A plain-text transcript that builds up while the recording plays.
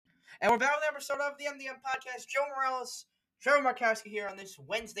And we're back with an episode of the MDM podcast. Joe Morales, Trevor Markowski here on this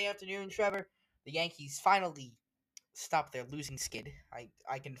Wednesday afternoon. Trevor, the Yankees finally stopped their losing skid.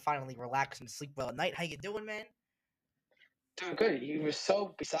 I can finally relax and sleep well at night. How you doing, man? Doing good. He was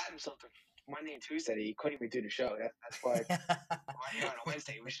so beside himself Monday and Tuesday that he couldn't even do the show. That's why on here on a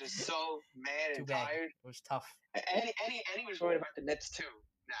Wednesday he was just so mad and tired. It was tough. And he was worried about the Nets too.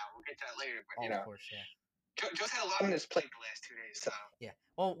 Now we'll get to that later, but of course, yeah. Joe's had a lot on his plate the last 2 days, so yeah.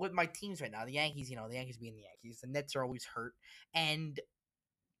 Well, with my teams right now, the Yankees, the Yankees being the Yankees, the Nets are always hurt, and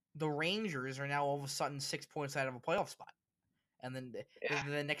the Rangers are now all of a sudden 6 points out of a playoff spot, and then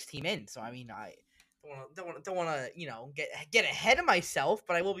the next team in. So I mean, I don't want to get ahead of myself,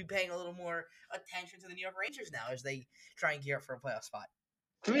 but I will be paying a little more attention to the New York Rangers now as they try and gear up for a playoff spot.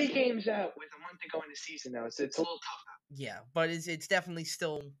 3 games out with a month to go in the season now. It's a little tough now. Yeah, but it's definitely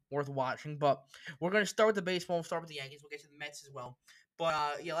still worth watching. But we're going to start with the baseball. We'll start with the Yankees. We'll get to the Mets as well. But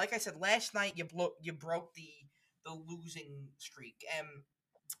like I said, last night you broke the losing streak, and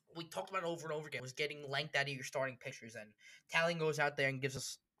we talked about it over and over again. It was getting length out of your starting pitchers, and Talley goes out there and gives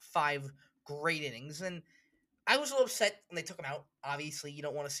us 5 great innings. And I was a little upset when they took him out. Obviously, you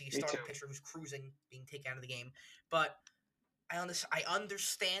don't want to see a starting pitcher who's cruising being taken out of the game, but I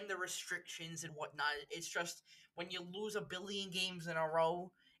understand the restrictions and whatnot. It's just when you lose a billion games in a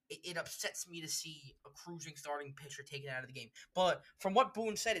row, it upsets me to see a cruising starting pitcher taken out of the game. But from what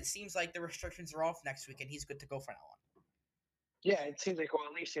Boone said, it seems like the restrictions are off next week, and he's good to go for now on. Yeah, it seems like, well,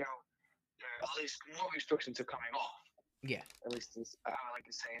 at least more restrictions are coming off. Yeah. At least I like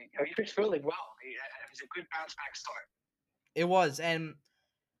to say. He pitched really well. It was a good bounce back start. It was, and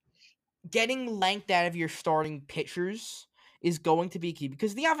getting length out of your starting pitchers is going to be key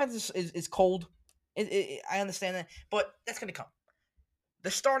because the offense is cold. I understand that, but that's going to come. The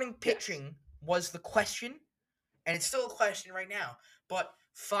starting pitching was the question, and it's still a question right now. But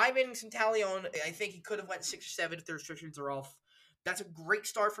 5 innings from Talion, I think he could have went 6 or 7 if the restrictions are off. That's a great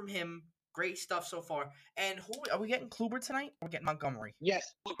start from him. Great stuff so far. And who are we getting? Kluber tonight? Or we're getting Montgomery?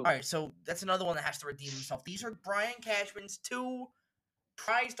 Yes. All right, so that's another one that has to redeem himself. These are Brian Cashman's 2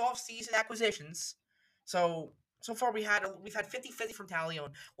 prized off-season acquisitions. So far we've had 50-50 from Talion.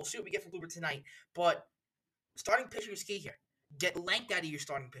 We'll see what we get from Kluber tonight. But starting pitching is key here. Get length out of your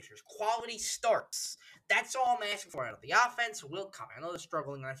starting pitchers. Quality starts. That's all I'm asking for out of the offense. Will come. I know they're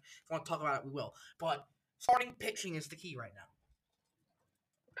struggling. If you want to talk about it, we will. But starting pitching is the key right now.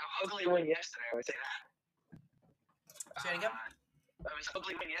 Ugly win yesterday, I would say that. Say it again? It was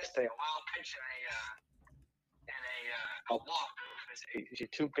ugly win yesterday. A wild pitch and a walk. It was your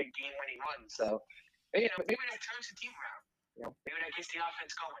 2 big game-winning runs. So, maybe that turns the team around. Maybe that gets the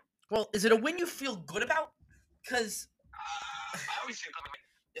offense going. Well, is it a win you feel good about? Because I always feel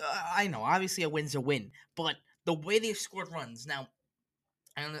good. I know, obviously a win's a win, but the way they've scored runs now,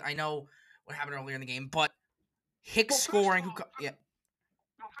 I know what happened earlier in the game, but Hicks scoring.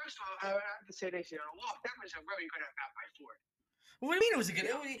 Well, first of all, I have to say this. Walk, that was a very good at-bat by Ford. What do you mean it was a good?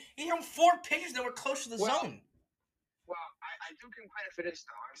 He hit him 4 pitches that were close to the zone. Well, I do give him credit for this,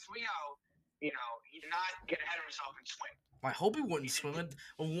 though. On 3-0, he did not get ahead of himself and swing. I hope he wouldn't swing. With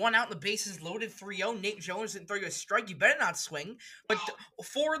 1 out and the bases loaded, 3-0. Nate Jones didn't throw you a strike. You better not swing. But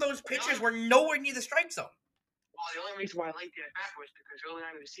 4 of those pitches were nowhere near the strike zone. Well, the only reason why I liked the at-bat was because early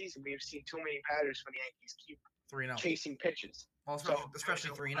on in the season, we have seen too many batters for the Yankees keep 3-0 chasing pitches. Well,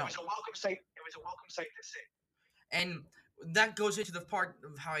 especially 3-0. It was a welcome sight. It was a welcome sight to see. And that goes into the part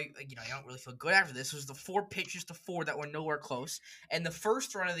of how I don't really feel good after this. It was the 4 pitches to Ford that were nowhere close. And the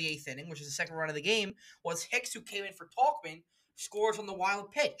first run of the 8th inning, which is the second run of the game, was Hicks, who came in for Talkman, scores on the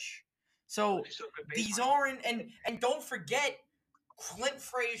wild pitch. So these aren't, and don't forget, Clint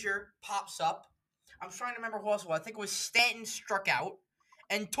Frazier pops up. I'm trying to remember who else it was. I think it was Stanton struck out,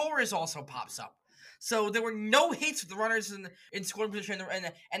 and Torres also pops up. So there were no hits with the runners in scoring position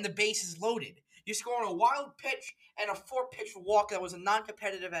and the bases loaded. You score on a wild pitch and a 4-pitch walk that was a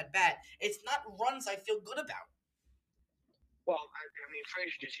non-competitive at-bat. It's not runs I feel good about. Well, I mean,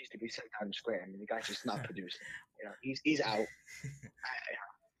 Frazier just needs to be sent down the square. I mean, the guy's just not producing. He's out.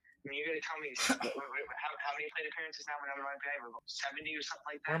 I mean, you're going to tell me how many plate appearances now whenever I play? We're 70 or something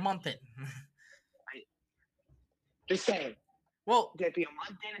like that? We're a month in. Just saying. Well, there'd be a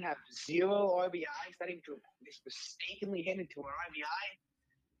month in and have 0 RBIs, not even to just mistakenly hit into an RBI.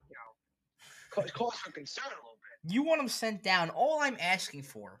 Cause for concern a little bit. You want him sent down. All I'm asking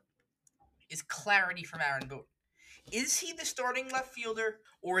for is clarity from Aaron Boone. Is he the starting left fielder,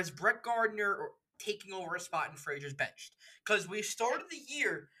 or is Brett Gardner taking over a spot in Frazier's bench? Because we started the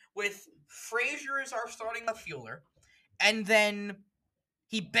year with Frazier as our starting left fielder, and then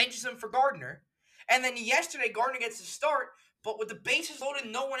he benches him for Gardner. And then yesterday, Gardner gets to start, But with the bases loaded,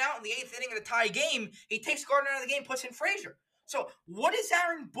 no one out in the 8th inning of the tie game, he takes Gardner out of the game, puts in Frazier. So what is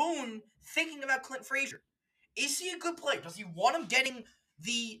Aaron Boone thinking about Clint Frazier? Is he a good player? Does he want him getting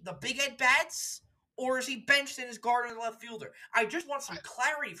the big at bats? Or is he benched in his Gardner left fielder? I just want some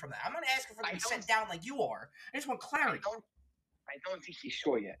clarity from that. I'm not asking for him to be sent down like you are. I just want clarity. I don't think he's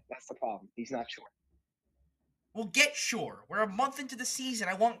sure yet. That's the problem. He's not sure. We'll get sure. We're a month into the season.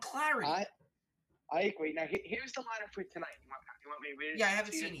 I want clarity. I agree. Now, here's the lineup for tonight. You want me to read it? Yeah, I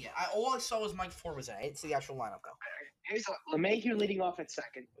haven't seen it yet. All I saw was Mike Ford was in it. I didn't see the actual lineup, though. Here's LeMahieu leading off at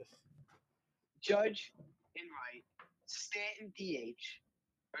second. Judge in right. Stanton DH.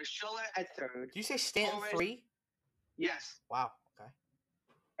 Urshela at third. Did you say Stanton Torres, 3? Yes. Wow, okay.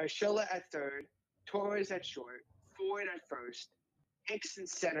 Urshela at third. Torres at short. Ford at first. Hicks in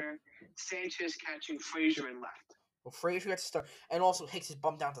center. Sanchez catching. Frazier in left. Well, Frazier got to start. And also, Hicks is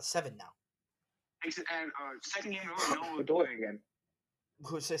bumped down to 7 now. And second game in a row, no Odor again.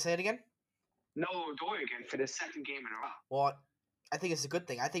 Say it again? No Odor again for the second game in a row. Well, I think it's a good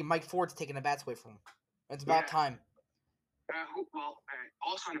thing. I think Mike Ford's taking the bats away from him. It's about time.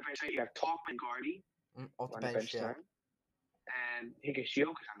 Also on the bench, you have Talkman Gardy. Off the bench, yeah. And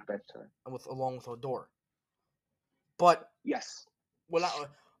Higashioka's on the bench tonight. Along with Odor. But yes.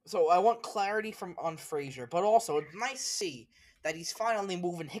 So I want clarity on Frazier, but also it's nice to see that he's finally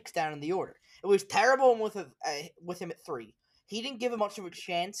moving Hicks down in the order. It was terrible with him at 3. He didn't give him much of a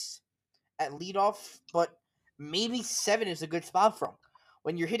chance at leadoff, but maybe 7 is a good spot for him.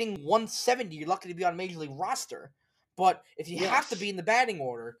 When you're hitting 170, you're lucky to be on a major league roster. But if you have to be in the batting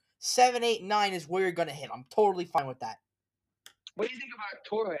order, 7, 8, 9 is where you're going to hit. I'm totally fine with that. What do you think about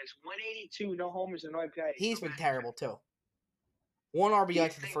Torres? 182, no homers and no RBI. He's been terrible, too. 1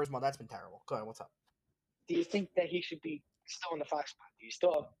 RBI for the first month. That's been terrible. Go ahead, what's up? Do you think that he should be still in the 5 spot? Do you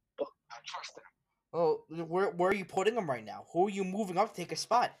still trust him? Well, where are you putting him right now? Who are you moving up to take a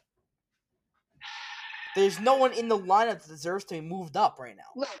spot? There's no one in the lineup that deserves to be moved up right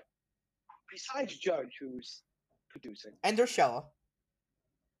now. Look, besides Judge, who's producing. And Urshela.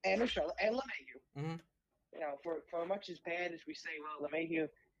 And LeMahieu. Mm-hmm. You know, for much as bad as we say, well, LeMahieu,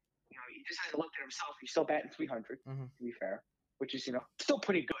 he just hasn't looked at himself. He's still batting 300, to be fair. Which is, still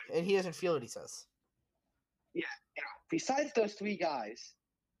pretty good. And he doesn't feel it, he says. Yeah, besides those 3 guys,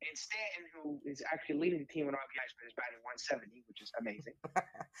 and Stanton, who is actually leading the team in RBIs, but is batting 170, which is amazing.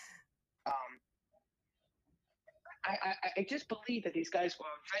 I just believe that these guys were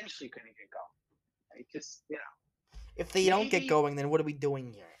eventually going to get going. I just, If they don't get going, then what are we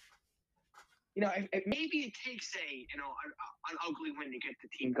doing here? Maybe it takes an ugly win to get the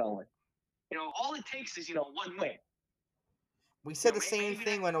team going. All it takes is, 1 win. We said the same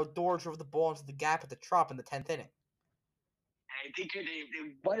thing when Odor drove the ball into the gap at the Trop in the 10th inning. And I think they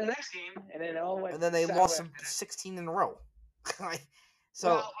won the next game, and then it all went. And then they lost 16 in a row.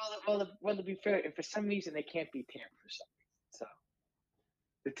 So, well, to be fair, if for some reason they can't beat Tampa for some reason, so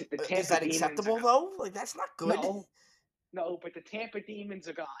the Tampa is that acceptable though? Like that's not good. No, but the Tampa Demons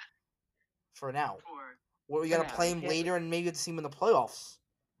are gone for now. We gotta play them later and maybe get to see them in the playoffs.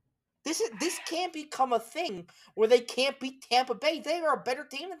 This can't become a thing where they can't beat Tampa Bay. They are a better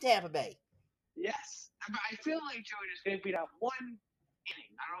team than Tampa Bay. Yes, but I feel like Joe is going to beat out 1 inning.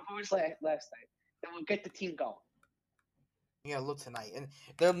 I don't know if it was last night. Then we'll get the team going. Yeah, look tonight,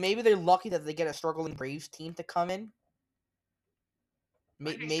 and maybe they're lucky that they get a struggling Braves team to come in.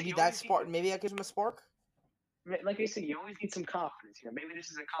 Maybe that spark. Maybe that gives them a spark. Like I said, you always need some confidence. Maybe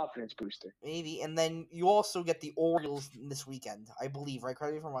this is a confidence booster. Maybe, and then you also get the Orioles this weekend, I believe. Right?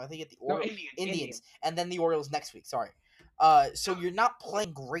 Correct me if I'm wrong. I think you get the Orioles, Indians, and then the Orioles next week. Sorry. So you're not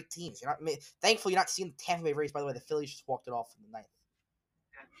playing great teams. You're not. Thankfully, you're not seeing the Tampa Bay Rays. By the way, the Phillies just walked it off in the 9th.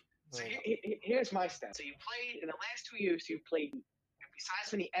 So here's my stats. So you played in the last 2 years. You've played, besides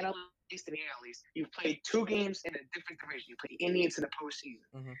from the NL East and the AL East, you've played 2 games in a different division. You played the Indians in the postseason.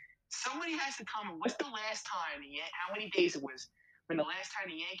 Mm-hmm. Somebody has to comment. What's the last time? How many days it was when the last time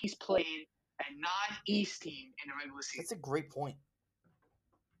the Yankees played a non-East team in the regular season? That's a great point.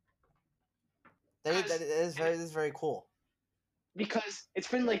 That is very cool. Because it's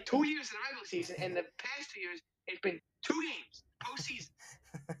been like 2 years in the regular season, and the past 2 years it's been 2 games postseason.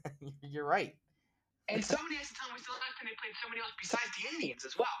 You're right. And somebody has to tell me what's the last time they played somebody else besides the Indians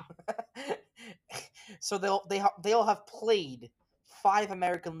as well. So they'll have played 5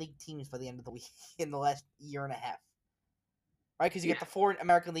 American League teams by the end of the week in the last year and a half, right? Because you get the 4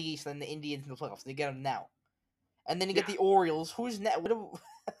 American League East, and then the Indians in the playoffs. You get them now, and then you get the Orioles. Who's next?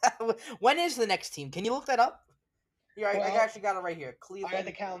 When is the next team? Can you look that up? Yeah, I actually got it right here. Cleveland, I got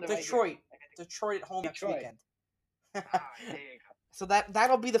the calendar. Detroit, Detroit at home next weekend. There you go. So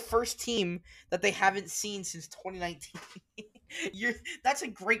that'll be the first team that they haven't seen since 2019. That's a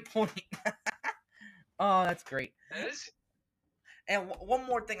great point. Oh, that's great. It is. And one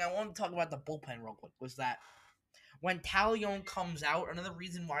more thing I wanted to talk about the bullpen real quick was that when Talion comes out, another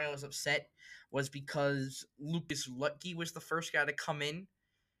reason why I was upset was because Lucas Lucky was the first guy to come in.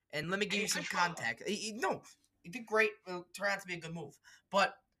 And let me give you some context. No, he did great. It turned out to be a good move.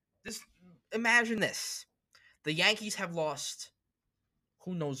 But imagine this: the Yankees have lost,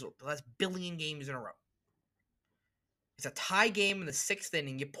 who knows, the last billion games in a row. It's a tie game in the sixth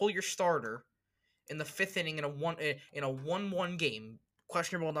inning. You pull your starter in the fifth inning in a 1-1 game,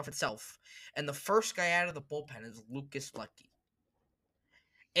 questionable enough itself, and the first guy out of the bullpen is Lucas Lucky.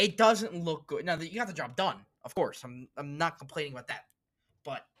 It doesn't look good. Now you got the job done, of course. I'm not complaining about that,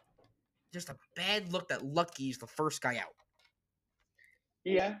 but just a bad look that Lucky's the first guy out.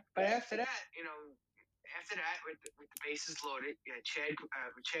 Yeah, but after that, with the bases loaded, Chad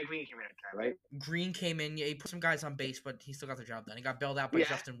Green came in at that, right? Green came in. Yeah, he put some guys on base, but he still got the job done. He got bailed out by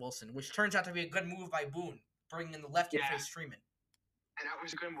Justin Wilson, which turns out to be a good move by Boone, bringing in the lefty to face Freeman. And that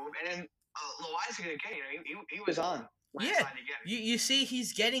was a good move. And then Loizaga again, he was on. Yeah, you see,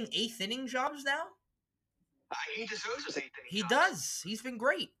 he's getting eighth inning jobs now. He deserves his eighth inning. He does. He's been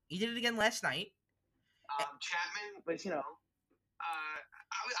great. He did it again last night. Chapman was, I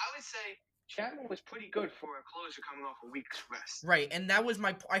would say Chapman was pretty good for a closer coming off a week's rest. Right, and that was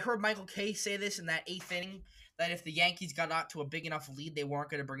I heard Michael Kay say this in that eighth inning, that if the Yankees got out to a big enough lead, they weren't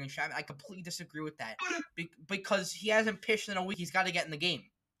going to bring in Chapman. I completely disagree with that. Because he hasn't pitched in a week, he's got to get in the game.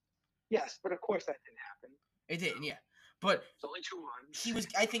 Yes, but of course that didn't happen. It didn't, yeah. But it's only 2 runs.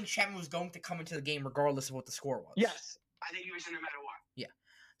 I think Chapman was going to come into the game regardless of what the score was. Yes, I think he was in no matter what. Yeah.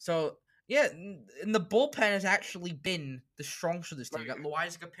 So, yeah, and the bullpen has actually been the strongest of this team. You got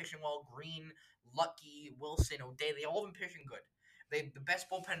Loizaga pitching well, Green, Lucky, Wilson, O'Day. They all been pitching good. They're the best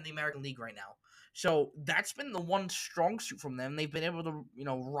bullpen in the American League right now. So that's been the one strong suit from them. They've been able to,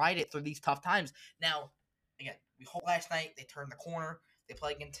 ride it through these tough times. Now, again, we hope last night they turned the corner. They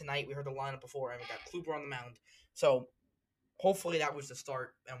play again tonight. We heard the lineup before, and we got Kluber on the mound. So hopefully that was the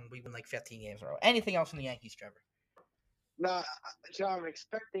start, and we win like 15 games in a row. Anything else from the Yankees, Trevor? No, John, I'm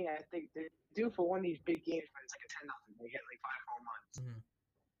expecting, I think, they're due for one of these big games, but it's like a 10-0. They get like 5 home runs. Mm-hmm.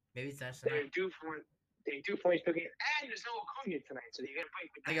 Maybe that's they're due for one. They do for one big game, and there's no Acuna tonight, so you get a break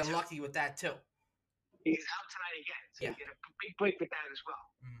with that. They got lucky with that too. He's out tonight again, so you get a big break with that as well.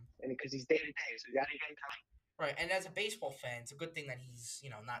 Mm-hmm. And because he's day to day, so you got to get tonight. Right, and as a baseball fan, it's a good thing that he's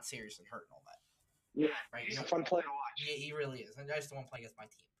not serious and hurt and all that. Yeah, right. He's a fun player to watch. Yeah, he really is, and I just don't want to play against my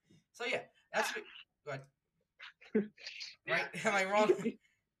team. So yeah, that's good. Go ahead. Right? Am I wrong?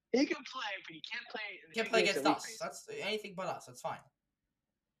 He can play, but he can't play. He can't play against us. That's anything but us. That's fine.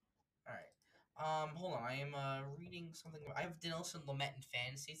 All right. Hold on. I am reading something. I have Dinelson Lamet in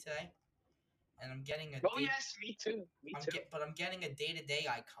fantasy today, and I'm getting a. Oh yes, me too. But I'm getting a day-to-day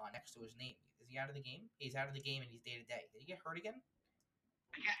icon next to his name. Is he out of the game? He's out of the game, and he's day-to-day. Did he get hurt again?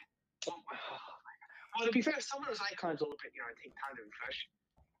 Yeah. Well, to be fair, some of those icons a little bit, take time to refresh.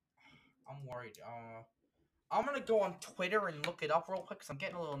 I'm worried. I'm gonna go on Twitter and look it up real quick because I'm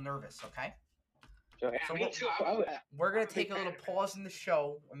getting a little nervous. Okay. So me too. We're gonna take a little pause in the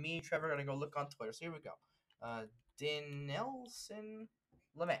show, and me and Trevor are gonna go look on Twitter. So here we go. Dinelson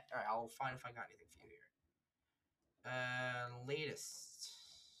Lamet. All right, I'll find if I got anything for you here. Latest.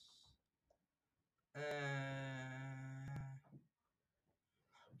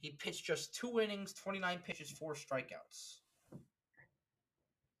 He pitched just 2 innings, 29 pitches, 4 strikeouts.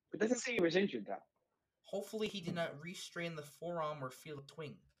 It doesn't say he was injured though. Hopefully he did not restrain the forearm or feel a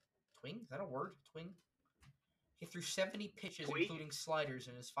twing. Twing? Is that a word? Twing? He threw 70 pitches, including sliders,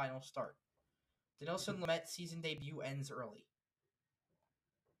 in his final start. Dinelson Lamet's season debut ends early.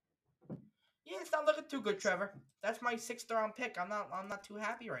 Yeah, it's not looking too good, Trevor. That's my 6th round pick. I'm not too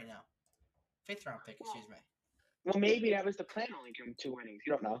happy right now. 5th round pick, excuse me. Well, maybe that was the plan. Only give him 2 innings.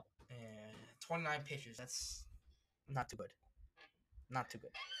 You don't know. 29 pitches. That's not too good. Not too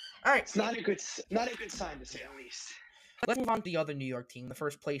good. All right. It's not a good sign to say the least. Let's move on to the other New York team, the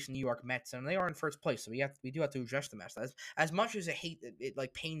first place New York Mets, and they are in first place, so we do have to address the Mets. As much as it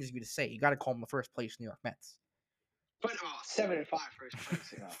like pains you to say, you got to call them the first place New York Mets. But 7-5 first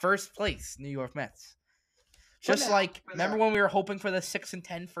place. First place New York Mets. Just remember when we were hoping for the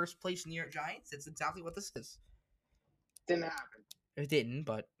 6-10 first place New York Giants? It's exactly what this is. Didn't happen. It didn't,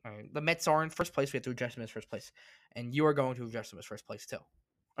 but the Mets are in first place. We have to address them as first place, and you are going to address them as first place too.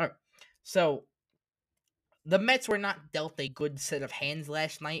 All right, so the Mets were not dealt a good set of hands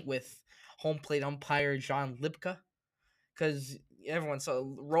last night with home plate umpire John Libka, because everyone saw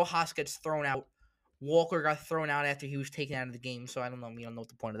Rojas gets thrown out Walker got thrown out after he was taken out of the game, so I don't know. We don't know what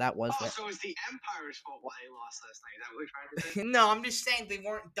the point of that was. Oh, But so it's the Empire's fault why they lost last night. Is that what you're trying to say? no, I'm just saying they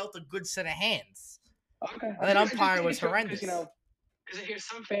weren't dealt a good set of hands. Okay. And that umpire was horrendous. Because I hear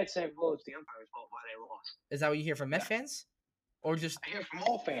some fans saying, well, it's the Empire's fault why they lost. Is that what you hear from Mets fans? Or just... I hear from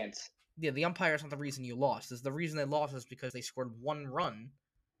all fans. Yeah, the umpire's not the reason you lost. The reason they lost is because they scored one run,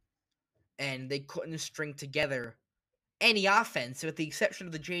 and they couldn't string together any offense, with the exception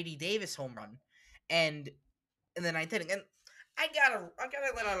of the J.D. Davis home run, and in the ninth inning. And I gotta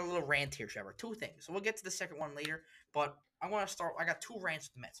let out a little rant here, Trevor. Two things. So we'll get to the second one later, but I want to start. I got two rants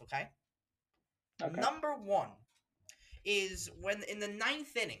with the Mets. Okay. Number one is when in the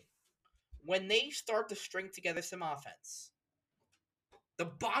ninth inning, when they start to string together some offense, the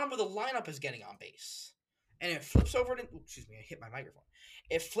bottom of the lineup is getting on base, and it flips over to. Excuse me, I hit my microphone.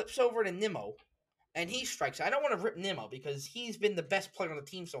 It flips over to Nimmo, and he strikes. I don't want to rip Nimmo because he's been the best player on the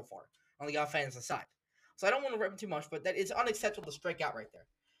team so far on the offensive side. So I don't want to rip him too much, but that is unacceptable to strike out right there.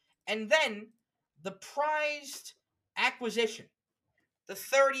 And then the prized acquisition, the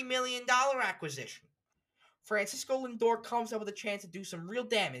 $30 million acquisition. Francisco Lindor comes up with a chance to do some real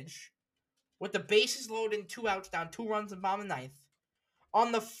damage with the bases loaded and 2 outs, down 2 runs in bottom of the ninth.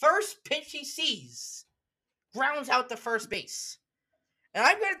 On the first pitch he sees, grounds out to first base. And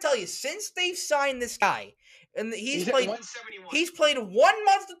I'm going to tell you, since they've signed this guy, and he's played 171. He's played 1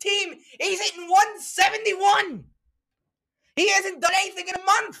 month of the team. He's hitting 171. He hasn't done anything in a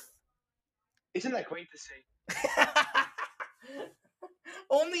month. Isn't that great to see?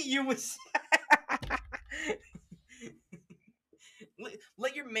 Only you would.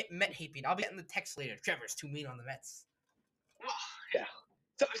 Let your Met hate me. I'll be getting the text later. Trevor's too mean on the Mets. Well, yeah.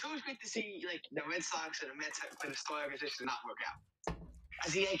 So it's always great to see like the Red Sox and the Mets play the star position not work out.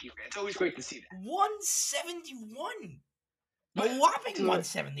 As a Yankee fan, it's always great to see that. 171. A whopping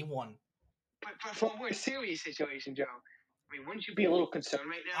 171. But for a more serious situation, Joe, I mean, wouldn't you be a little concerned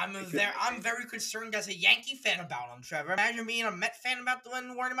right now? I'm very concerned as a Yankee fan about him, Trevor. Imagine being a Met fan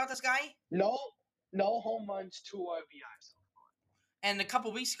worrying about this guy. No home runs, 2 RBIs. And a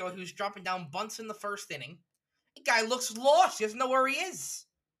couple weeks ago, he was dropping down bunts in the first inning. The guy looks lost. He doesn't know where he is.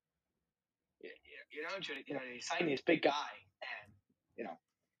 They signed this big guy, and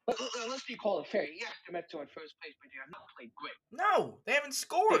let's be called fair. Yes, the Mets are in first place, but they have not played great. No, they haven't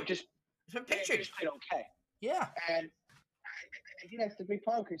scored. They've just been pitching. They just played okay. Yeah. And I think that's the big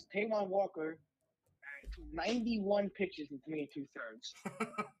problem because Taijuan Walker threw 91 pitches in 3 2/3.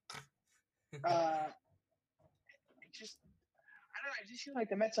 I just feel like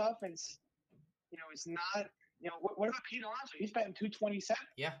the Mets offense, it's not. What about Pete Alonso? He's batting 227.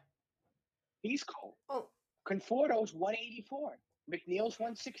 Yeah. He's cold. Oh. Conforto's 184. McNeil's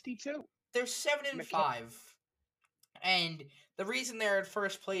 162. They're 7-5, and the reason they're at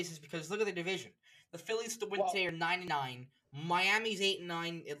first place is because look at the division. The Phillies to win today are 9-9. Miami's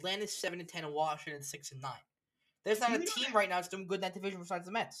 8-9. Atlanta's 7-10, and Washington 6-9. There's not a team right now that's doing good in that division besides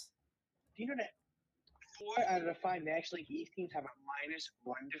the Mets. Do you know that 4 out of the 5 National League East teams have a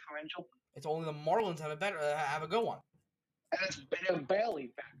 -1 differential? It's only the Marlins have a good one. And they're barely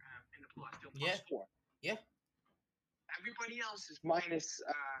back in the plus. They're +4. Yeah. Everybody else is minus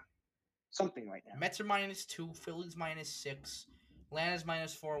something right now. Mets are -2, Phillies -6, Atlanta's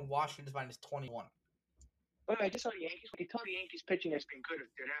 -4, and Washington's -21. But I just saw the Yankees. When you tell the Yankees pitching has been good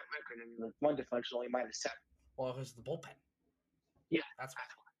if they're that record, and the 1 differential only -7. Well, because of the bullpen. Yeah, that's why.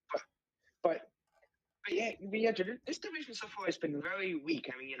 But yeah, this division so far has been very weak.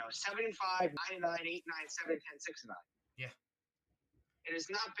 I mean, 7-5, 9-9, 8-9, 7-10, 6-9. Yeah. It has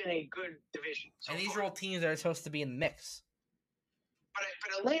not been a good division. And these are all teams that are supposed to be in the mix. But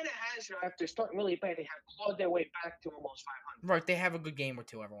Atlanta has, after starting really bad, they have clawed their way back to almost 500. Right, they have a good game or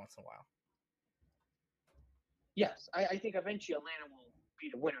two every once in a while. Yes, I think eventually Atlanta will be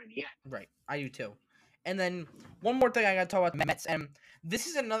the winner in the end. Right, I do too. And then one more thing I got to talk about the Mets, and this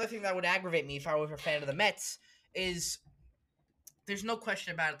is another thing that would aggravate me if I was a fan of the Mets, is there's no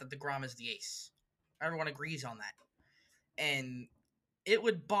question about it that DeGrom is the ace. Everyone agrees on that. And it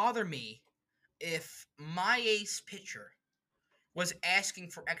would bother me if my ace pitcher was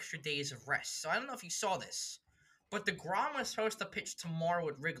asking for extra days of rest. So I don't know if you saw this, but DeGrom was supposed to pitch tomorrow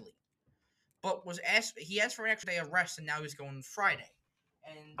at Wrigley, but he asked for an extra day of rest, and now he's going Friday.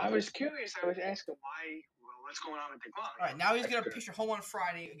 And I was curious. I was asking what's going on with DeGrom. All right, now he's going to pitch at home on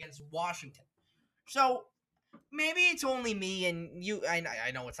Friday against Washington. So maybe it's only me and you. I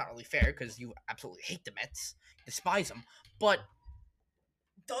know it's not really fair because you absolutely hate the Mets, despise them, but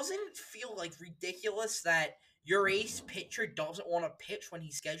doesn't it feel like ridiculous that your ace pitcher doesn't want to pitch when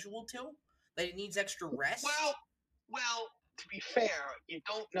he's scheduled to? That he needs extra rest? Well, to be fair, you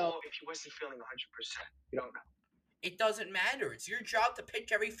don't know if he wasn't feeling 100%. You don't know. It doesn't matter. It's your job to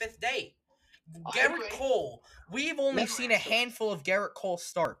pitch every 5th day. I Garrett agree. Cole, we've only Never seen a asked him. handful of Garrett Cole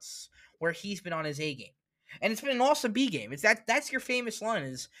starts where he's been on his A game. And it's been an awesome B game. That's your famous line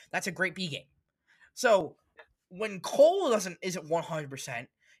is that's a great B game. So when Cole isn't 100%,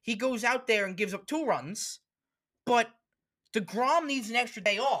 he goes out there and gives up 2 runs, but DeGrom needs an extra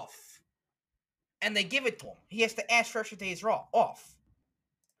day off. And they give it to him. He has to ask for extra days off.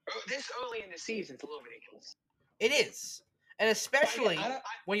 This early in the season is a little ridiculous. It is. And especially I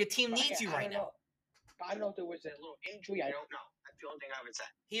when your team needs you right now. I don't know if there was a little injury. I don't know. That's the only thing I would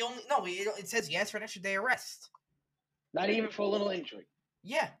say. It says he asked for an extra day of rest. Not even for a little injury.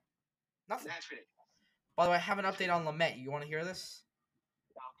 Yeah. Nothing. That's ridiculous. By the way, I have an update on Lamet. You want to hear this?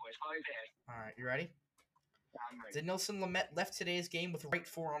 Oh, boy, it's probably bad. All right, you ready? I'm ready. Dinelson Lamet left today's game with right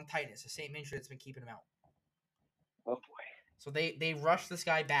forearm tightness, the same injury that's been keeping him out. Oh, boy. So they rushed this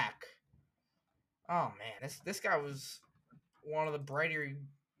guy back. Oh, man. This guy was one of the brighter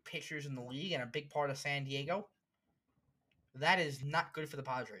pitchers in the league and a big part of San Diego. That is not good for the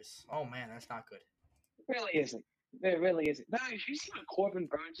Padres. Oh, man, that's not good. It really isn't. It really isn't. No, you see what Corbin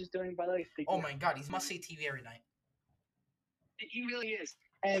Burns is doing, by the way? Oh, my God. He's must-see TV every night. He really is.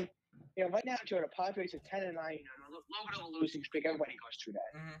 And, right now, Joe, the Padres are 10-9. A little bit of a losing streak. Everybody goes through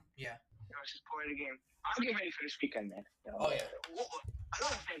that. Mm-hmm. Yeah. It's just part of the game. I'm getting ready for this weekend, man. Oh, yeah.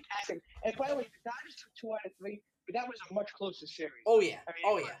 Another fantastic. And by the way, the Dodgers took 2 out of 3, but that was a much closer series. Oh, yeah. I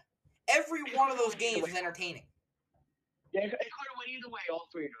mean, yeah. Every one of those games was entertaining. Yeah, it could have went either way, all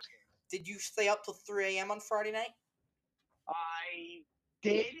 3 of those games. Did you stay up till 3 a.m. on Friday night? I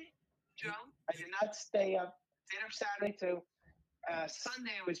did, Joe. I did not stay up. Stayed up Saturday, too.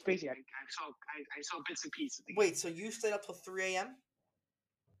 Sunday was busy. I saw bits and pieces. Wait, so you stayed up till 3 a.m.?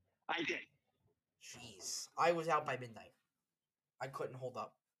 I did. Jeez, I was out by midnight. I couldn't hold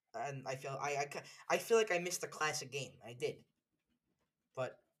up, and I feel like I missed a classic game. I did,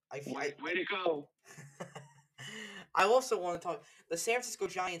 but way to go. I also want to talk the San Francisco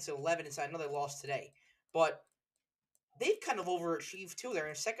Giants at 11. I know they lost today, but they've kind of overachieved too. They're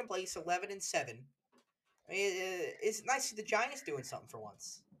in second place, 11-7. I mean, it's nice to see the Giants doing something for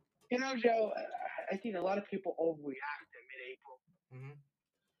once. Joe, I think a lot of people overreact in mid-April. Mm-hmm.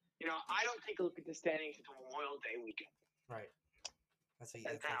 I don't take a look at the standings until Memorial Day weekend. Right. That's true.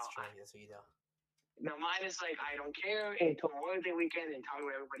 That's what you do. Now, mine is like, I don't care until Memorial Day weekend and tell me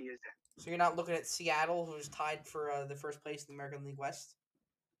where everybody is then. So you're not looking at Seattle, who's tied for the first place in the American League West?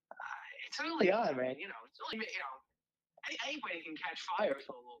 It's early on, man. It's only, anybody can catch fire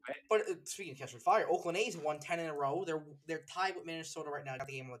for a little bit. But speaking of catching fire, Oakland A's won 10 in a row. They're tied with Minnesota right now. Got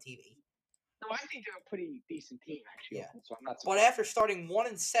the game on the TV. No, I think they're a pretty decent team, actually. Yeah. So I'm not surprised. But after starting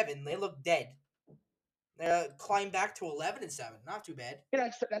 1-7, they look dead. They climbed back to 11-7. Not too bad.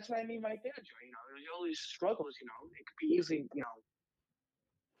 Yeah, that's what I mean right there, Joe. There's all these struggles. It could be easy.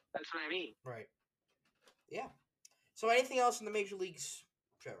 That's what I mean. Right. Yeah. So anything else in the major leagues,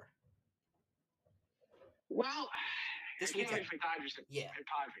 Trevor? Well, this weekend for Dodgers and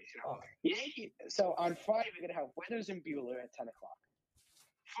Padres. Oh. Yankees. So on Friday we're gonna have Weathers and Buehler at 10 o'clock.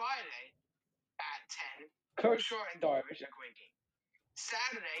 Friday at 10, Kershaw and Darvish, a great game.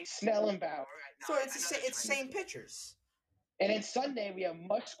 Saturday, Snell and Bauer at 9. So it's the same pitchers. And then Sunday we have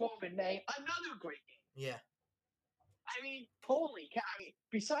Musgrove and Nay, another great game. Yeah. I mean, holy cow!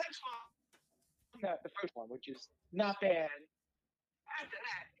 Besides the first one, which is not bad. After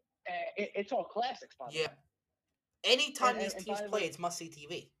that, it's all classics. By the way. Anytime these teams play, it's must-see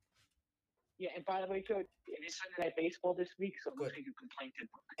TV. Yeah, and by the way, too, it is Sunday Night Baseball this week, so good. You can play it.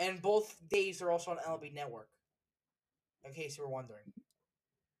 And both days are also on MLB Network. In case you were wondering.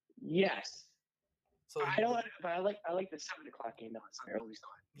 Yes. So I don't. But I like the 7 o'clock game now. It's an early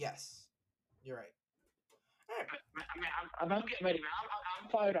start. Yes, you're right. All right. I'm getting ready, man. I'm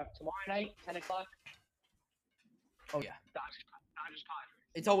fired up. Tomorrow night, 10 o'clock. Oh yeah. Dodgers Padres.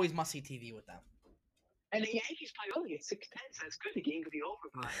 It's always must-see TV with them. And the Yankees play early at 6:10, so that's good. The game could be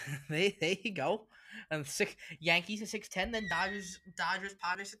over. There you go. And Yankees at 6:10, then Dodgers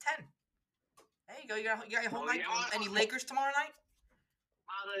Padres at 10. There you go. You got your whole night. Any Lakers tomorrow night?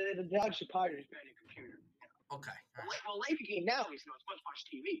 The Dodgers Padres better than computer. Okay. Well, Laker game now is much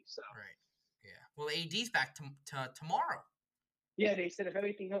TV. So. Right. Yeah. Well, AD's back to tomorrow. Yeah, they said if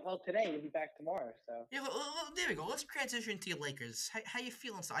everything went well today, he'll be back tomorrow. So. Yeah. There we go. Let's transition to your Lakers. How you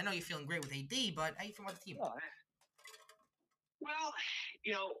feeling? So I know you're feeling great with AD, but how you feeling with the team? Oh, well,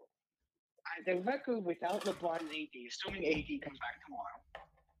 the record without LeBron and AD, assuming AD comes back tomorrow,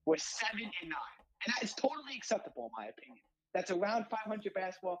 was 7-9, and that is totally acceptable in my opinion. That's around 500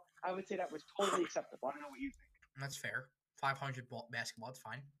 basketball. I would say that was totally acceptable. I don't know what you think. That's fair. 500 basketball. It's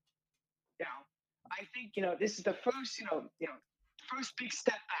fine. I think this is the first first big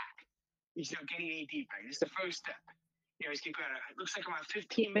step back. He's getting AD back. This is the first step. He's going to it looks like around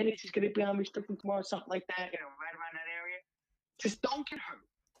 15 minutes. He's going to be unrestricted tomorrow, something like that. Right around that area. Just don't get hurt.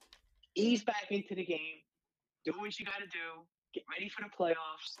 Ease back into the game. Do what you got to do. Get ready for the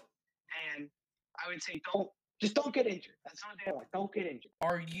playoffs. And I would say don't get injured. That's the only thing I want. Don't get injured.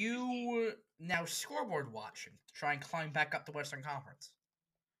 Are you now scoreboard watching to try and climb back up the Western Conference?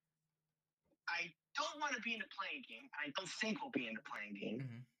 I don't want to be in the playing game. I don't think we'll be in the playing game.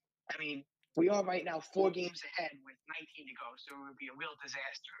 Mm-hmm. I mean, we are right now 4 games ahead with 19 to go, so it would be a real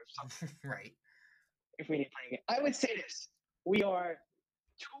disaster if something. Right. If we didn't play it. I would say this. We are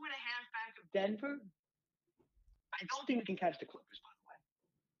 2.5 back of Denver. I don't think we can catch the Clippers, by the way.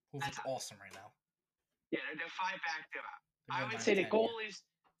 Who's awesome right now. Yeah, they're 5 back. I would 9 say the 10, goal is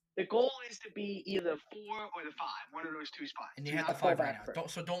to be either 4 or the 5, one of those 2 spots. And you have the 5 right now.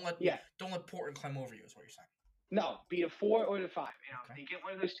 Don't let Portland climb over you, is what you're saying. No, be the 4 or the 5. Okay. If they get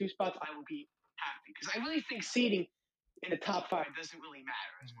one of those 2 spots, I will be happy. Because I really think seeding in the top 5 doesn't really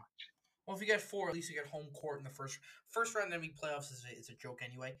matter as much. Well, if you get 4, at least you get home court in the first round. Then playoffs is a joke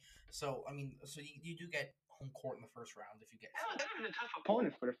anyway. So I mean, you do get home court in the first round if you get. That was a tough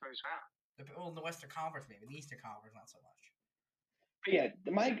opponent for the first round. Well, in the Western Conference maybe, the Eastern Conference not so much. But yeah,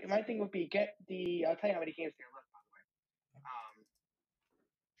 my thing would be get the. I'll tell you how many games they have left, by the way.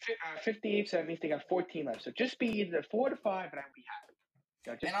 58, so that means they got 14 left. So just be either 4 to 5, and I would be happy.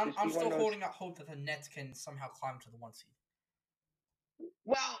 And I'm still holding out hope that the Nets can somehow climb to the 1 seed.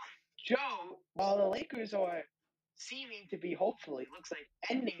 Well, Joe, while the Lakers are seeming to be, hopefully, looks like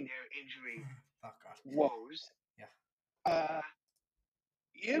ending their injury woes. Yeah.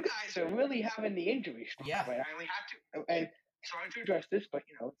 You guys are really having the injury struggle. Yeah. Right? I only have to, and sorry to address this, but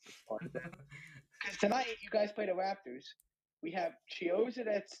it's part of that. Because tonight you guys play the Raptors. We have Chioza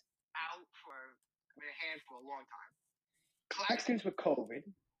that's out for a handful a long time. Claxton's with COVID.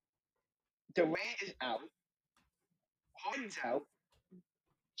 Durant is out. Harden's out.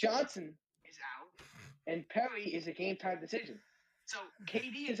 Johnson is out. And Perry is a game-time decision. So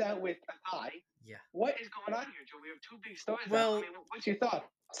KD is out with a thigh. Yeah. What is going on here, Joe? We have 2 big stars. Well, I mean, what's your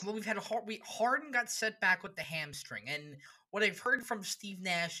thought? Well, Harden got set back with the hamstring, and what I've heard from Steve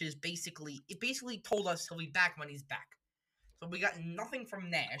Nash is basically told us he'll be back when he's back. So we got nothing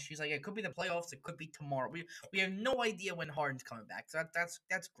from Nash. He's like, it could be the playoffs, it could be tomorrow. We have no idea when Harden's coming back. So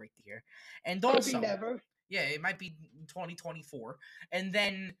that's great to hear. And Could also, be never. Yeah, it might be 2024. And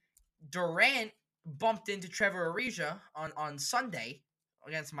then Durant bumped into Trevor Ariza on Sunday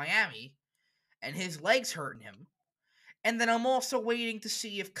against Miami, and his leg's hurting him. And then I'm also waiting to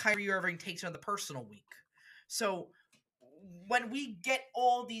see if Kyrie Irving takes another personal week. So when we get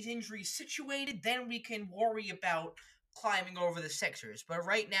all these injuries situated, then we can worry about climbing over the Sixers. But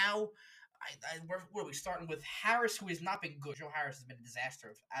right now, what are we starting with? Harris, who has not been good. Joe Harris has been a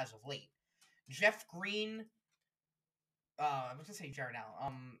disaster as of late. Jeff Green. I was gonna say Jared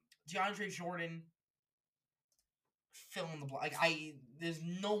Allen. DeAndre Jordan. Fill in the blank. There's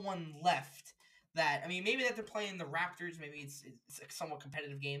no one left. That, I mean, maybe that they're playing the Raptors, maybe it's a somewhat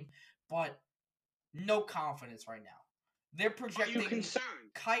competitive game, but no confidence right now. They're projecting Are you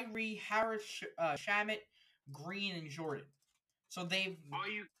concerned? Kyrie, Harris, Shamet, Green, and Jordan. So Am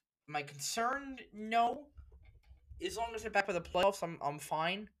I concerned? No. As long as they're back for the playoffs, I'm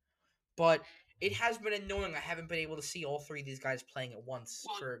fine. But it has been annoying. I haven't been able to see all 3 of these guys playing at once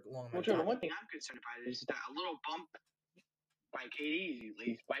for a long time. One thing I'm concerned about is that a little bump by KD,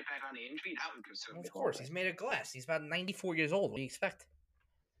 he's right back on the injury. That would concern me. Of course, he's made of glass. He's about 94 years old. What do you expect?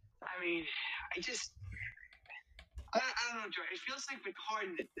 I mean, I don't know, Joe. It feels like with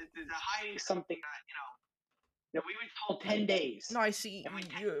Harden, they're hiding something that we were told 10 days. No, I see.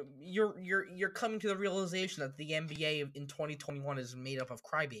 You're coming to the realization that the NBA in 2021 is made up of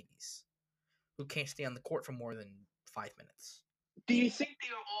crybabies who can't stay on the court for more than 5 minutes. Do you think they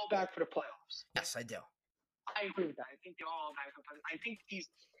are all back for the playoffs? Yes, I do. I agree with that. I think they're all back for the playoffs. I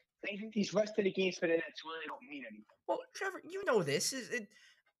think these rest of the games for the Nets really don't mean anything. Well, Trevor, you know this.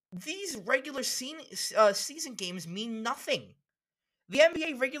 These regular season games mean nothing. The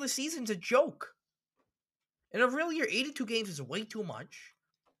NBA regular season's a joke. In a real year, 82 games is way too much.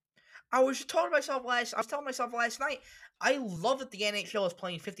 I was telling myself last night, I love that the NHL is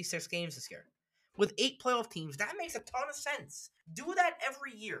playing 56 games this year. With 8 playoff teams, that makes a ton of sense. Do that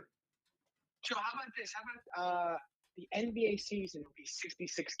every year. Joe, how about this? How about the NBA season will be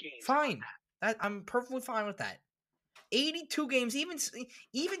 66 games? Fine. I'm perfectly fine with that. 82 games, even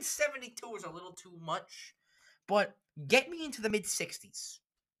 72 is a little too much. But get me into the mid-60s.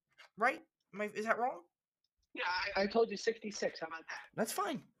 Right? Is that wrong? Yeah, I told you 66. How about that? That's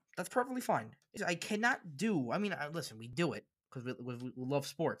fine. That's perfectly fine. I cannot do. I mean, listen, we do it because we love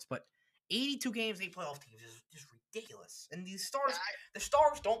sports, but 82 games, 8 playoff teams is just ridiculous. And Yeah, the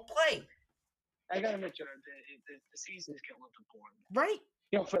stars don't play, I gotta admit, John, the season is getting a little bit boring. right?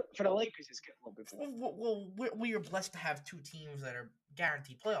 For the Lakers, it's getting a little bit boring. We are blessed to have two teams that are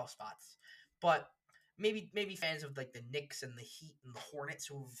guaranteed playoff spots, but maybe fans of like the Knicks and the Heat and the Hornets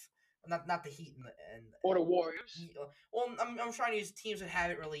who've not the Heat Or the Warriors. well, I'm trying to use teams that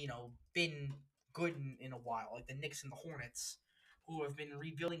haven't really been good in a while, like the Knicks and the Hornets, who have been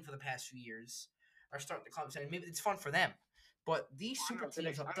rebuilding for the past few years, are starting to come and maybe it's fun for them, but these super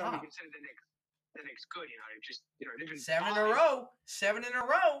teams up I don't even top, consider the Knicks good. They're just they've been seven fine. in a row, 7 in a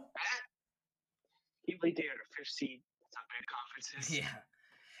row. Keep lead there, the fifth seed. It's not bad conferences. Yeah.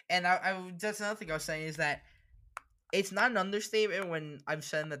 And that's another thing I was saying is that it's not an understatement when I'm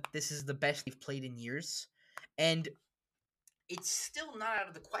saying that this is the best they've played in years. And it's still not out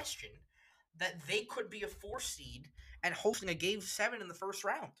of the question that they could be a 4 seed and hosting a game 7 in the first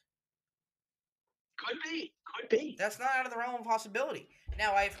round. Could be. That's not out of the realm of possibility.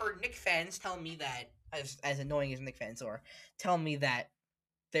 Now, I've heard Knicks fans tell me that, as annoying as Knicks fans are, tell me that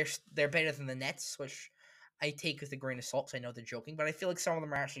they're better than the Nets, which I take with a grain of salt because I know they're joking, but I feel like some of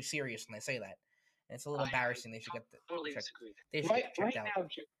them are actually serious when they say that. And it's a little embarrassing. They should get totally checked. disagree. They should get checked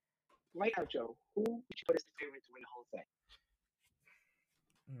out. Right now, Joe, who would you put as the favorite to win the whole thing?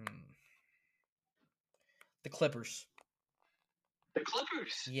 The Clippers. The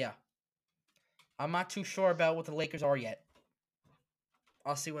Clippers? Yeah. I'm not too sure about what the Lakers are yet.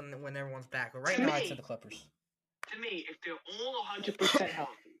 I'll see when everyone's back. But right now, I'd say the Clippers. To me, if they're all 100%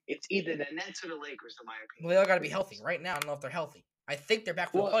 healthy, it's either the Nets or the Lakers, in my opinion. Well, they all got to be healthy. Right now, I don't know if they're healthy. I think they're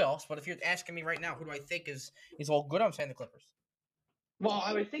back for the playoffs, but if you're asking me right now, who do I think is all good, I'm saying the Clippers. Well,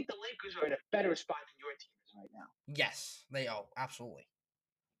 I would think the Lakers are in a better spot than your team is right now. Yes, they are. Absolutely.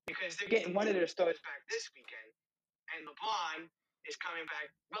 Because they're getting one of their stars back this weekend, and LeBron is coming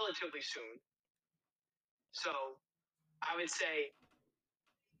back relatively soon. So, I would say,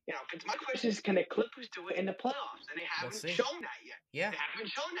 my question is, can the Clippers do it in the playoffs? And they haven't shown that yet. Yeah. They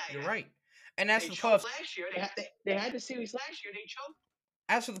haven't shown that yet. You're right. And as for the playoffs, last year, they had the series last year. They choked.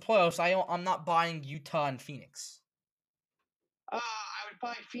 As for the playoffs, I'm not buying Utah and Phoenix. I would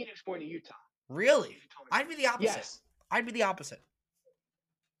buy Phoenix more than Utah. Really? I'd be the opposite. Yes. I'd be the opposite.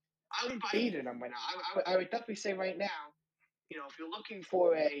 I wouldn't buy either of them right now. I would definitely say right now, if you're looking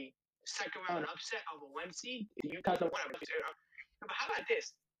for a second round upset of a 1 seed, Utah's the 1. But how about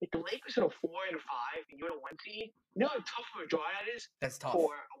this? If the Lakers are a 4 and a 5, and you're a 1 seed, you know how tough of a draw that is? That's tough.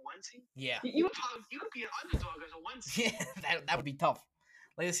 For a 1 seed? Yeah. You could be an underdog as a 1 seed. Yeah, that would be tough.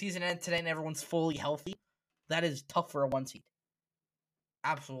 Like the season ended today and everyone's fully healthy. That is tough for a 1 seed.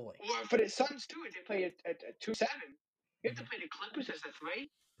 Absolutely. Or for the Suns, too, if they play at 2-7, you have to play the Clippers as a 3.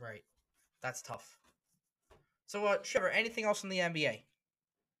 Right. That's tough. So, Trevor, anything else in the NBA?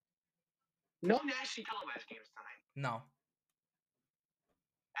 No nationally televised games tonight. No.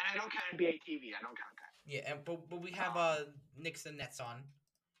 And I don't count NBA TV. I don't count that. Yeah, but we have Knicks and Nets on,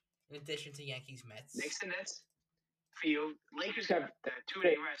 in addition to Yankees Mets. Knicks and Nets. For you, Lakers have the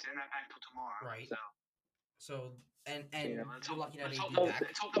 2-day rest. They're not back till tomorrow. Right. So and we're lucky that let's AD hope back.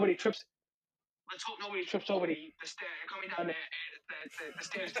 let's hope nobody trips. Let's hope nobody trips over the stair coming down the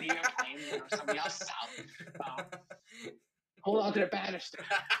stairs to the airplane. Somebody else is out. Hold on to the banister.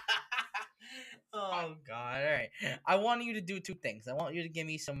 Oh God! All right, I want you to do 2 things. I want you to give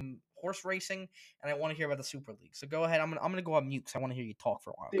me some horse racing, and I want to hear about the Super League. So go ahead. I'm gonna go on mute because I want to hear you talk for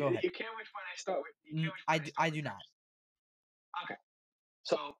a while. Go ahead. You care which one I start with? I do not. Okay.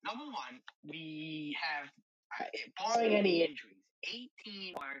 So number 1, we have, barring any injuries,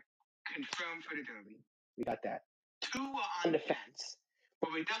 18 are confirmed for the Derby. We got that. 2 are on the fence, but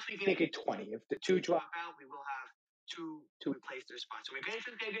we're definitely going to get 20. If the 2 drop out, we will have 2 to replace their spot. So we're going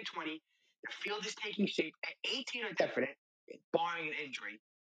to get 20. The field is taking shape. 18 are definite, barring an injury.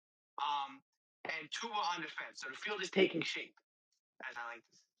 And 2 are on the fence. So the field is taking shape, as I like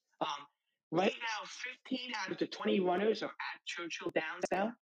this. Right now, 15 out of the 20 runners are at Churchill Downs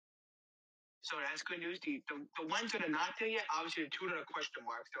now. So that's good news. The ones that are not there yet, obviously the 2 that are question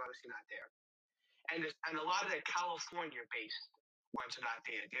marks, they're obviously not there. And a lot of the California-based ones are not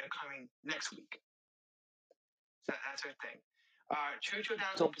there. They're coming next week. So that's our thing. Churchill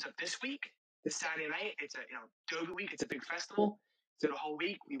Downs opens up this week, this Saturday night. It's a Derby week. It's a big festival. So the whole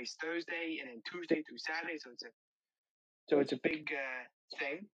week, we race Thursday and then Tuesday through Saturday. So it's a big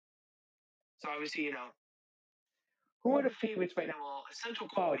thing. So obviously, who are the favorites right now? Well, Essential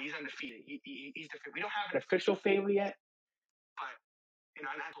Quality, he's undefeated. He's the favorite. We don't have an official favorite yet, but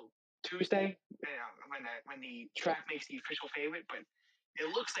Tuesday, when the track makes the official favorite, but it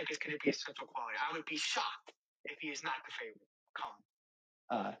looks like it's going to be a central quality. I would be shocked if he is not the favorite come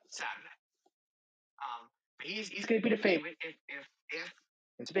Saturday. But he's going to be the favorite if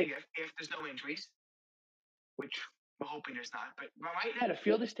it's a big if there's no injuries, which we're hoping there's not. But right now, the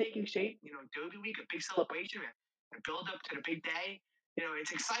field is taking shape. Derby week, a big celebration, a build up to the big day.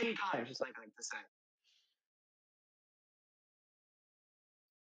 It's exciting times, just like I like to say.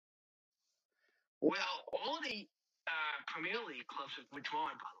 Well, all the Premier League clubs have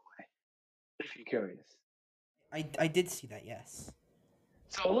withdrawn, by the way, if you're curious. I did see that, yes.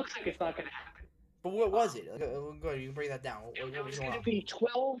 So it looks like it's not going to happen. But what was it? Go, you can break that down. It was going to be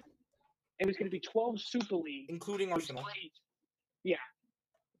 12. It was going to be 12 Super League, including Arsenal. Yeah,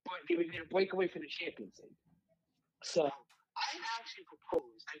 but they were going to break away from the Champions League. So I actually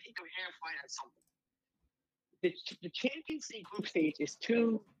proposed. I think I'm halfway on something. The Champions League group stage is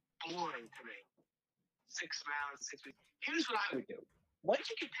too boring to me. 6 rounds, 6 weeks. Here's what I would do. Once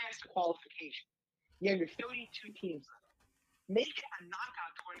you get past the qualification, you have your 32 teams left. Make it a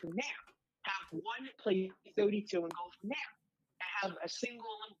knockout tournament from there. Have one play 32 and go from there. And have a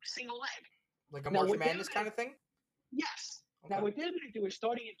single leg. Like a March Madness kind of thing? Yes. Okay. Now, what they're going to do is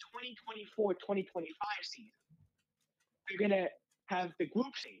starting in 2024-2025 season, they're going to have the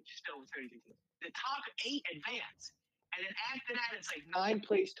group stage still with 32 teams. The top 8 advance. And then after that, it's like 9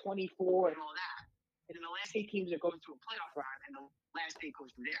 plays 24 and all that. And then the last 8 teams are going through a playoff round, and the last 8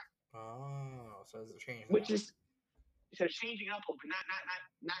 goes from there. Oh, so it's a change. Which is changing up a little bit,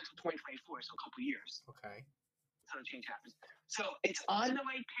 not until 2024, so a couple of years. Okay. That's how the change happens. So it's on the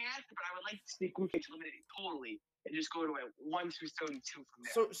right path, but I would like to see the group stage eliminated totally and just go to a 1 through 32 from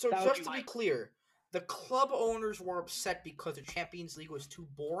there. So just to be clear, the club owners were upset because the Champions League was too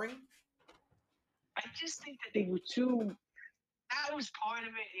boring? I just think that they were too. That was part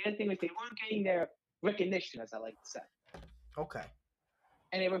of it. The other thing was they weren't getting their recognition, as I like to say. Okay.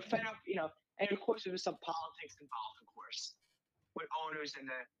 And they were fed up, and of course there was some politics involved, of course, with owners and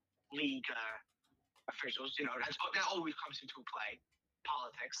the league officials. That always comes into play,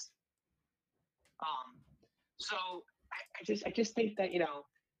 politics. So I just think that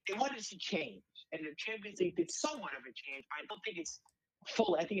they wanted to change, and the Champions League did somewhat of a change. But I don't think it's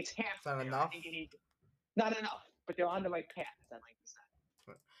full. I think it's half. Not enough. Not enough, but they're on the right path, as I like to say.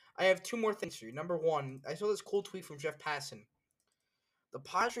 I have 2 more things for you. Number 1, I saw this cool tweet from Jeff Passan. The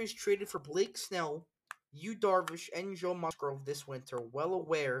Padres traded for Blake Snell, Yu Darvish, and Joe Musgrove this winter, well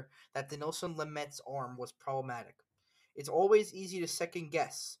aware that Dinelson Lamet's arm was problematic. It's always easy to second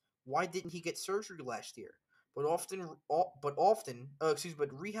guess. Why didn't he get surgery last year? But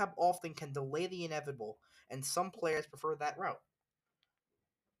rehab often can delay the inevitable, and some players prefer that route.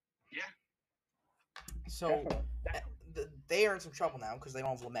 Yeah. So they are in some trouble now because they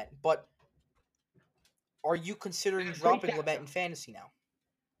don't have Lamet. But are you considering dropping Lamet in fantasy now?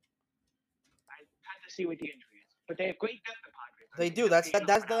 I have to see what the injury is, but they have great depth at Padres. They do.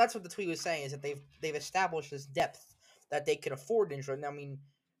 That's what the tweet was saying, is that they've established this depth that they can afford injury. And I mean,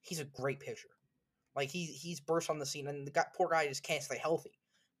 he's a great pitcher. Like he's burst on the scene, and the poor guy just can't stay healthy.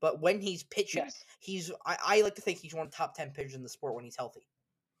 But when he's pitching, I like to think he's one of the top 10 pitchers in the sport when he's healthy.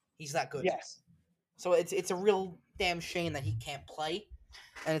 He's that good. Yes. So it's a real damn shame that he can't play,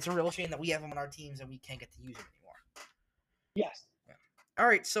 and it's a real shame that we have him on our teams and we can't get to use him anymore. Yes. Yeah. All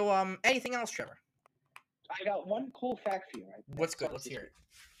right. So anything else, Trevor? I got one cool fact for you. Right? What's good? Let's hear it.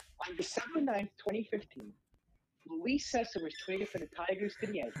 On December 9th, 2015, Luis Cessa was traded from the Tigers to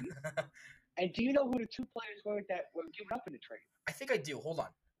the Yankees. And do you know who the 2 players were that were given up in the trade? I think I do. Hold on.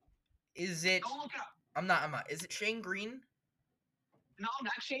 Is it? Go look it up. I'm not. Is it Shane Green? No,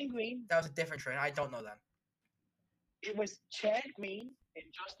 not Shane Green. That was a different trade. I don't know them. It was Chad Green and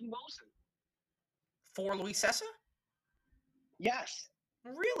Justin Wilson. For Luis Cessa? Yes.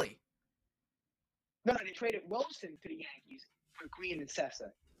 Really? No, they traded Wilson to the Yankees for Green and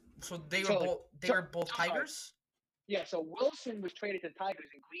Cessa. So they were both Tigers? Yeah, so Wilson was traded to the Tigers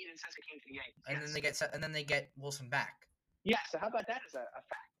and Green and Cessa came to the Yankees. And then they get Wilson back. Yeah, so how about that as a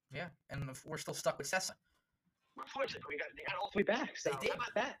fact? Yeah, and we're still stuck with Cessa. Unfortunately, they got all 3 back. So they did. How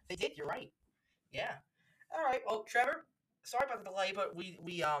about that? They did. You're right. Yeah. All right. Well, Trevor, sorry about the delay, but we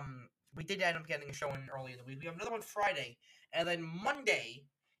did end up getting a show in early in the week. We have another one Friday, and then Monday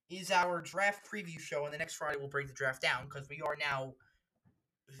is our draft preview show, and the next Friday we'll break the draft down because we are now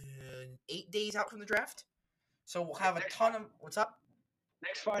 8 days out from the draft. So we'll have a ton of what's up.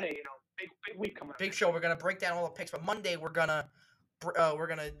 Next Friday, big week coming up. Big show. We're gonna break down all the picks, but Monday we'll do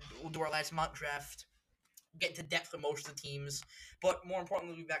our last mock draft, get into depth of most of the teams. But more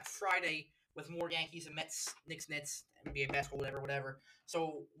importantly, we'll be back Friday with more Yankees and Mets, Knicks, Nets, NBA basketball, whatever.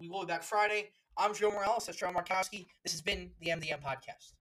 So we will be back Friday. I'm Joe Morales. That's Joe Markowski. This has been the MDM podcast.